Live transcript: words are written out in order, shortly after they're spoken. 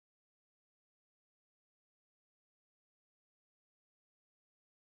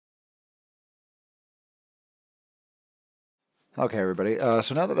Okay, everybody.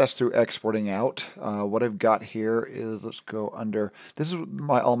 So now that that's through exporting out, what I've got here is, let's go under. This is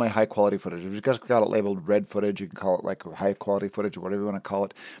all my high quality footage. If you've just got it labeled red footage, you can call it like high quality footage or whatever you want to call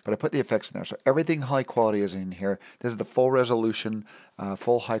it. But I put the effects in there, so everything high quality is in here. This is the full resolution,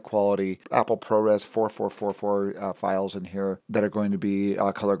 full high quality Apple ProRes 4444 files in here that are going to be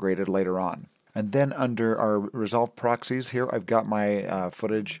color graded later on. And then under our Resolve proxies here, I've got my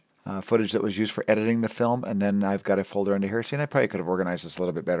footage that was used for editing the film, and then I've got a folder under here. See, and I probably could have organized this a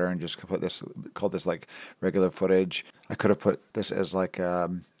little bit better and just put this, called this like regular footage. I could have put this as like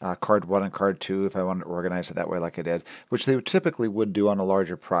card 1 and card 2 if I wanted to organize it that way like I did, which they typically would do on a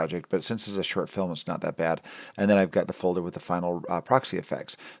larger project, but since it's a short film, it's not that bad. And then I've got the folder with the final proxy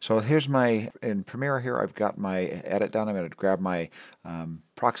effects. So here's in Premiere here, I've got my edit done. I'm going to grab my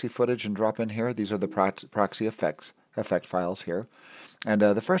proxy footage and drop in here. These are the proxy effect files here. And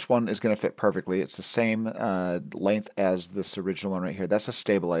the first one is going to fit perfectly. It's the same length as this original one right here. That's a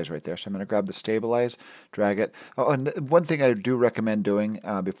stabilize right there. So I'm going to grab the stabilize, drag it. Oh, and one thing I do recommend doing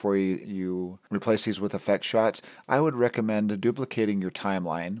before you replace these with effect shots, I would recommend duplicating your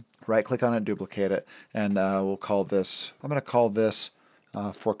timeline. Right click on it, duplicate it, and I'm going to call this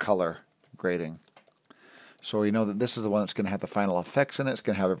for color grading. So you know that this is the one that's going to have the final effects in it. It's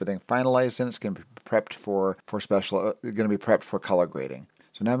going to have everything finalized in it. It's going to be prepped for special. Going to be prepped for color grading.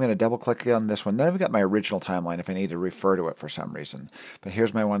 So now I'm going to double click on this one. Then I've got my original timeline if I need to refer to it for some reason. But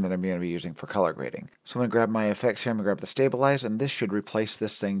here's my one that I'm going to be using for color grading. So I'm going to grab my effects here. I'm going to grab the stabilize, and this should replace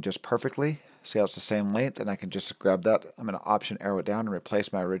this thing just perfectly. See how it's the same length, and I can just grab that. I'm going to option arrow it down and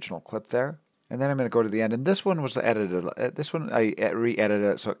replace my original clip there. And then I'm going to go to the end. And this one was edited. This one I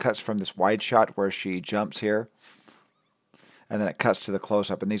re-edited it so it cuts from this wide shot where she jumps here. And then it cuts to the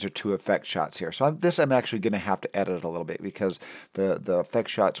close-up. And these are 2 effect shots here. So I'm actually going to have to edit a little bit because the effect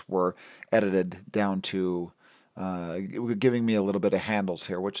shots were edited down to giving me a little bit of handles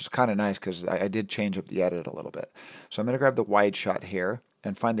here, which is kind of nice because I did change up the edit a little bit. So I'm going to grab the wide shot here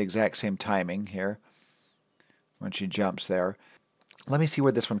and find the exact same timing here when she jumps there. Let me see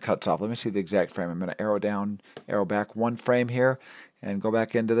where this one cuts off. Let me see the exact frame. I'm going to arrow down, arrow back 1 frame here, and go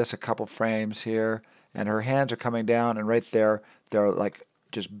back into this a couple frames here. And her hands are coming down, and right there, they're like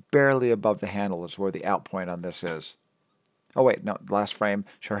just barely above the handle is where the out point on this is. Oh wait, no, last frame,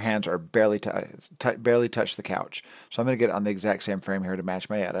 her hands are barely touch the couch. So I'm going to get on the exact same frame here to match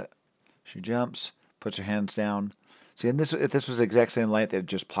my edit. She jumps, puts her hands down. See, and if this was the exact same length, it'd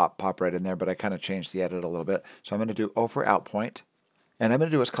just pop right in there, but I kind of changed the edit a little bit. So I'm going to do O for out point. And I'm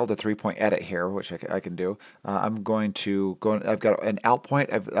going to do what's called a 3-point edit here, which I can do. I'm going to go. I've got an out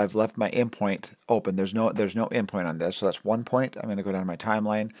point. I've left my in point open. There's no in point on this, so that's 1 point. I'm going to go down to my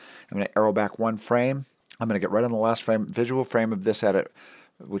timeline. I'm going to arrow back 1 frame. I'm going to get right on the last frame, visual frame of this edit,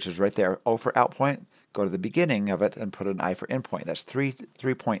 which is right there. O for out point. Go to the beginning of it and put an I for in point. That's three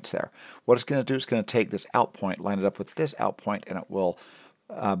points there. What it's going to do is going to take this out point, line it up with this out point, and it will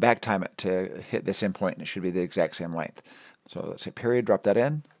back time it to hit this in point, and it should be the exact same length. So let's hit period, drop that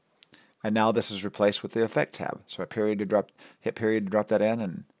in, and now this is replaced with the effect tab. So hit period to drop that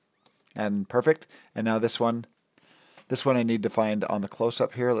in, and perfect. And now this one I need to find on the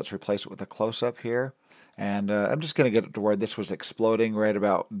close-up here. Let's replace it with a close-up here. And I'm just going to get it to where this was exploding right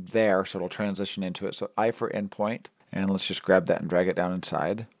about there, so it'll transition into it. So I for endpoint, and let's just grab that and drag it down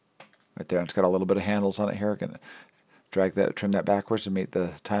inside. Right there, and it's got a little bit of handles on it here. Going to drag that, trim that backwards to meet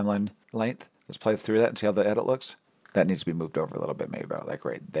the timeline length. Let's play through that and see how the edit looks. That needs to be moved over a little bit, maybe about like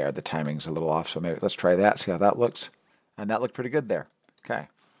right there. The timing's a little off, so maybe let's try that, see how that looks. And that looked pretty good there. Okay.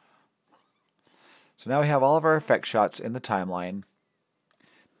 So now we have all of our effect shots in the timeline.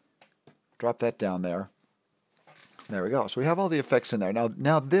 Drop that down there. There we go. So we have all the effects in there.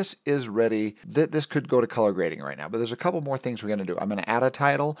 Now this is ready. This could go to color grading right now, but there's a couple more things we're going to do. I'm going to add a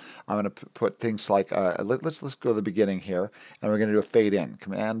title. I'm going to put things like, let's go to the beginning here, and we're going to do a fade in,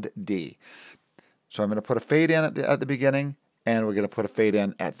 Command D. So I'm going to put a fade in at the beginning, and we're going to put a fade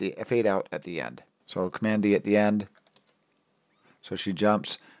out at the end. So Command D at the end. So she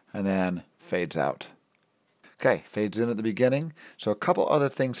jumps and then fades out. Okay, fades in at the beginning. So a couple other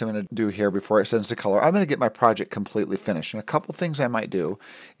things I'm going to do here before it sends to color. I'm going to get my project completely finished. And a couple things I might do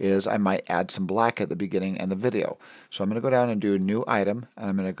is I might add some black at the beginning and the video. So I'm going to go down and do a new item, and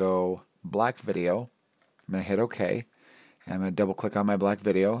I'm going to go black video. I'm going to hit OK. And I'm going to double click on my black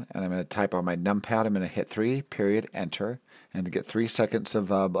video, and I'm going to type on my numpad. I'm going to hit 3, period, enter, and to get 3 seconds of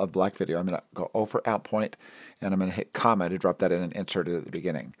black video, I'm going to go O for out point, and I'm going to hit comma to drop that in and insert it at the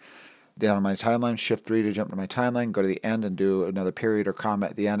beginning. Down on my timeline, shift 3 to jump to my timeline, go to the end and do another period or comma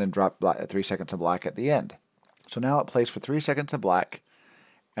at the end and drop 3 seconds of black at the end. So now it plays for 3 seconds of black,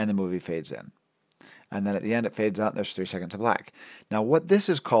 and the movie fades in. and then at the end it fades out and there's 3 seconds of black. Now what this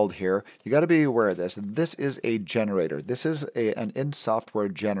is called here, you got to be aware of this. This is a generator. This is an in-software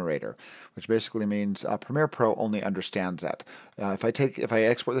generator, which basically means Premiere Pro only understands that. If I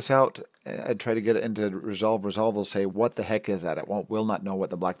export this out and try to get it into Resolve, Resolve will say, what the heck is that? It will not know what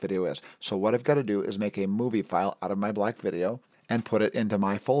the black video is. So what I've got to do is make a movie file out of my black video and put it into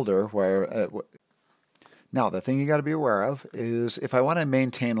my folder where now, the thing you got to be aware of is if I want to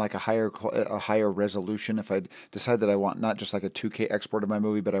maintain like a higher resolution, if I decide that I want not just like a 2K export of my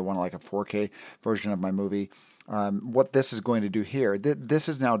movie, but I want like a 4K version of my movie, what this is going to do here, this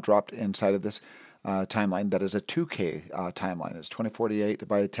is now dropped inside of this timeline that is a 2K timeline. It's 2048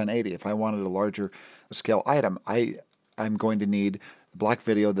 by 1080. If I wanted a larger scale item, I'm going to need black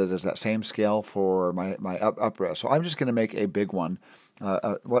video that is that same scale for my up-res. So I'm just going to make a big one.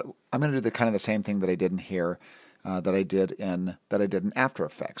 What I'm going to do the same thing that I did in here, that I did in After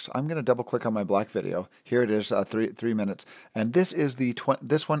Effects. I'm going to double click on my black video. Here it is, 3 minutes, and this is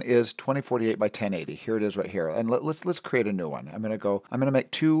this one is 2048 by 1080. Here it is right here, and let's create a new one. I'm going to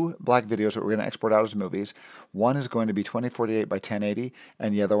make 2 black videos that we're going to export out as movies. One is going to be 2048 by 1080,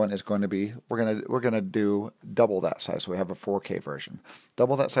 and the other one is going to be we're going to do double that size. So we have a 4K version.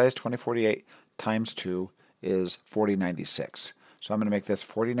 Double that size, 2048 times 2 is 4096. So I'm going to make this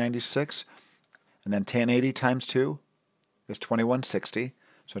 4096, and then 1080 times 2 is 2160.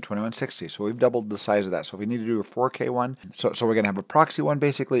 So 2160. So we've doubled the size of that. So if we need to do a 4K one, so we're going to have a proxy one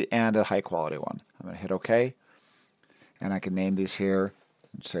basically and a high quality one. I'm going to hit OK, and I can name these here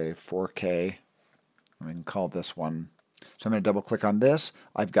and say 4K. And we can call this one. So I'm going to double click on this.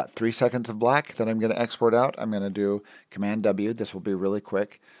 I've got 3 seconds of black that I'm going to export out. I'm going to do Command W. This will be really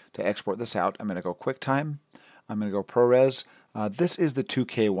quick to export this out. I'm going to go QuickTime. I'm going to go ProRes. This is the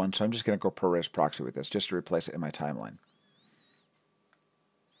 2K one, so I'm just going to go ProRes proxy with this just to replace it in my timeline.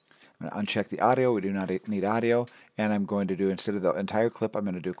 I'm going to uncheck the audio. We do not need audio. And I'm going to do, instead of the entire clip, I'm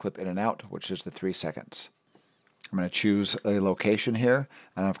going to do clip in and out, which is the 3 seconds. I'm going to choose a location here,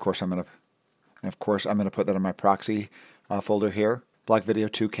 and of course I'm going to put that in my proxy folder here. Black video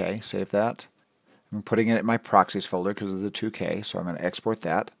 2K. Save that. I'm putting it in my proxies folder because of the 2K, so I'm going to export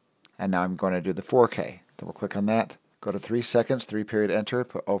that. And now I'm going to do the 4K. Double click on that. Go to 3 seconds, 3 period enter,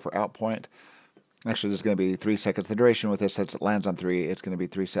 put over out point. Actually, this is going to be 3 seconds. The duration with this, since it lands on 3, it's going to be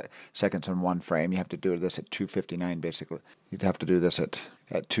 3 seconds on 1 frame. You have to do this at 2:59 basically. You'd have to do this at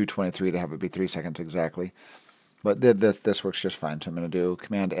 2:23 to have it be 3 seconds exactly. But this works just fine. So I'm going to do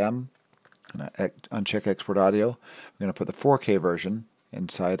Command M, and uncheck export audio. I'm going to put the 4K version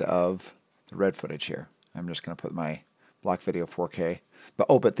inside of the red footage here. I'm just going to put my black video 4K.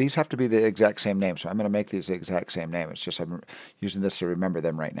 But these have to be the exact same name, so I'm going to make these the exact same name. It's just I'm using this to remember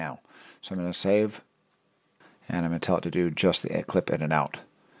them right now. So I'm going to save, and I'm going to tell it to do just the clip in and out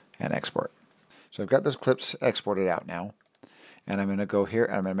and export. So I've got those clips exported out now, and I'm going to go here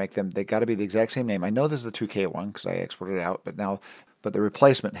and I'm going to make them, they got to be the exact same name. I know this is the 2K one because I exported it out, but the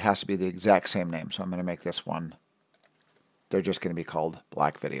replacement has to be the exact same name. So I'm going to make this one, they're just going to be called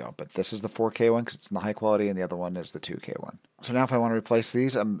black video. But this is the 4K one because it's in the high quality, and the other one is the 2K one. So now if I want to replace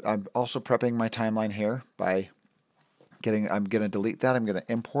these, I'm also prepping my timeline here by I'm going to delete that. I'm going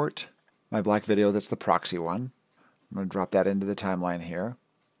to import my black video that's the proxy one. I'm going to drop that into the timeline here.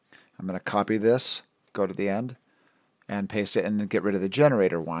 I'm going to copy this, go to the end, and paste it, and then get rid of the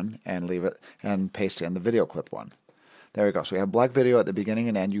generator one and leave it, and paste in the video clip one. There we go. So we have black video at the beginning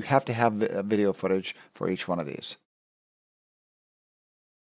and end. You have to have video footage for each one of these.